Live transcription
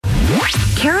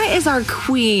Kara is our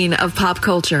queen of pop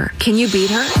culture. Can you beat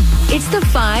her? It's the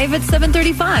 5 at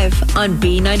 7:35 on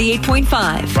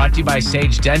B98.5. Brought to you by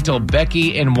Sage Dental.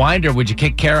 Becky and Winder, would you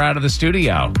kick Kara out of the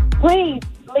studio? Please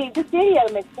leave the studio,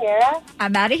 Miss Kara.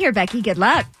 I'm out of here, Becky. Good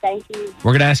luck. Thank you.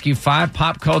 We're going to ask you 5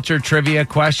 pop culture trivia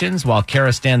questions. While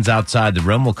Kara stands outside the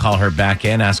room, we'll call her back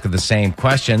in, ask her the same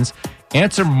questions.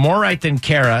 Answer more right than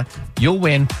Kara, you'll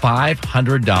win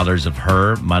 $500 of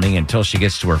her money until she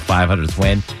gets to her 500th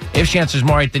win. If she answers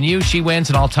more right than you, she wins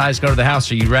and all ties go to the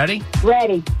house. Are you ready?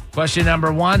 Ready. Question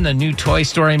number 1, the new Toy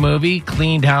Story movie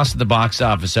cleaned house at the box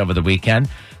office over the weekend.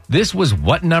 This was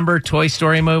what number Toy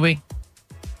Story movie?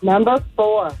 Number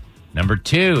 4. Number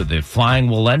 2, the Flying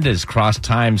Walendas crossed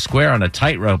Times Square on a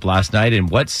tightrope last night in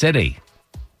what city?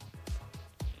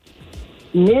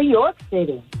 New York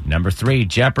City. Number 3,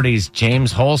 Jeopardy's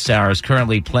James Holzhauer is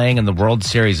currently playing in the World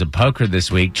Series of Poker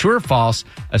this week. True or false,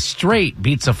 a straight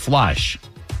beats a flush?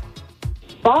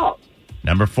 False.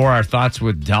 Number 4, our thoughts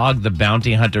with Dog the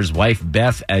Bounty Hunter's wife,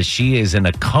 Beth, as she is in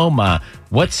a coma.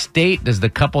 What state does the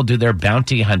couple do their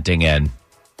bounty hunting in?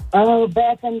 Oh,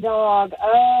 Beth and Dog.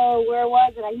 Oh, where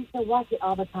was it? I used to watch it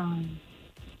all the time.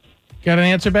 Got an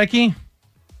answer, Becky?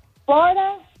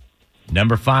 Florida?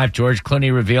 Number 5, George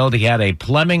Clooney revealed he had a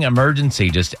plumbing emergency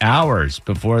just hours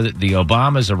before the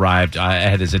Obamas arrived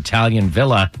at his Italian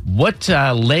villa. What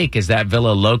lake is that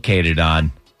villa located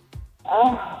on?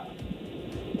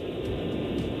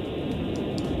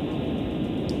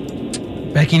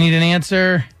 Becky, need an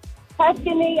answer?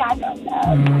 Tuscany? I don't know.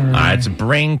 All right, let's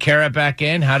bring Kara back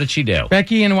in. How did she do?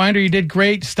 Becky and Winder, you did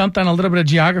great. Stumped on a little bit of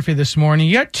geography this morning.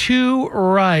 You got 2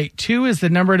 right. 2 is the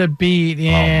number to beat.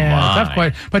 Yeah,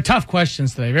 tough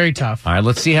questions today. Very tough. All right,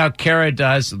 let's see how Kara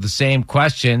does with the same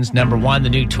questions. Number 1,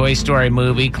 the new Toy Story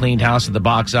movie cleaned house at the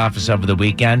box office over the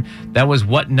weekend. That was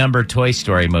what number Toy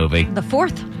Story movie? The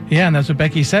 4th. Yeah, and that's what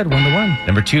Becky said, 1-1.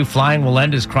 Number 2, Flying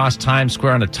Walendas crossed Times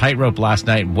Square on a tightrope last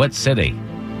night in what city?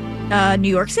 New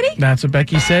York City? That's what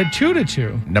Becky said,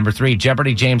 2-2. Number 3,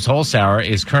 Jeopardy James Holzhauer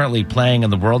is currently playing in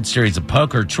the World Series of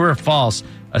Poker. True or false,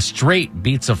 a straight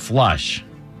beats a flush?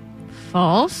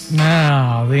 False.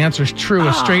 No, the answer is true.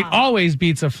 A straight always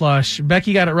beats a flush.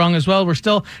 Becky got it wrong as well. We're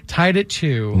still tied at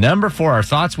 2. Number 4, our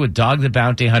thoughts with Dog the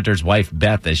Bounty Hunter's wife,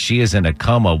 Beth, as she is in a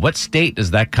coma. What state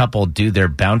does that couple do their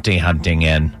bounty hunting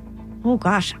in? Oh,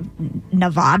 gosh.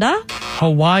 Nevada?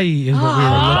 Hawaii is what we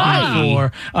were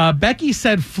looking for. Becky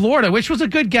said Florida, which was a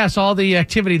good guess. All the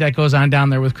activity that goes on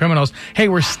down there with criminals. Hey,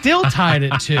 we're still tied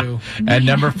at 2. And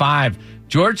number 5,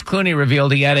 George Clooney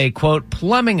revealed he had a, quote,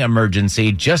 plumbing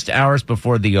emergency just hours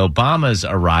before the Obamas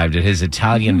arrived at his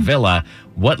Italian villa.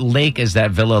 What lake is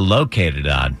that villa located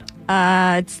on?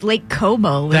 It's Lake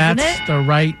Como, isn't it? That's the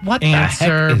right What answer.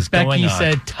 the heck is Becky going on?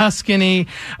 said Tuscany.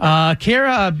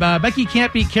 Becky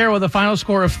can't beat Kara with a final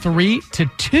score of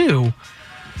 3-2.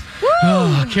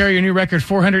 Kara, your new record,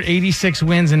 486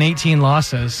 wins and 18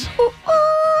 losses.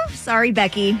 Sorry,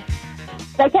 Becky.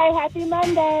 Okay, happy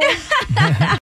Monday.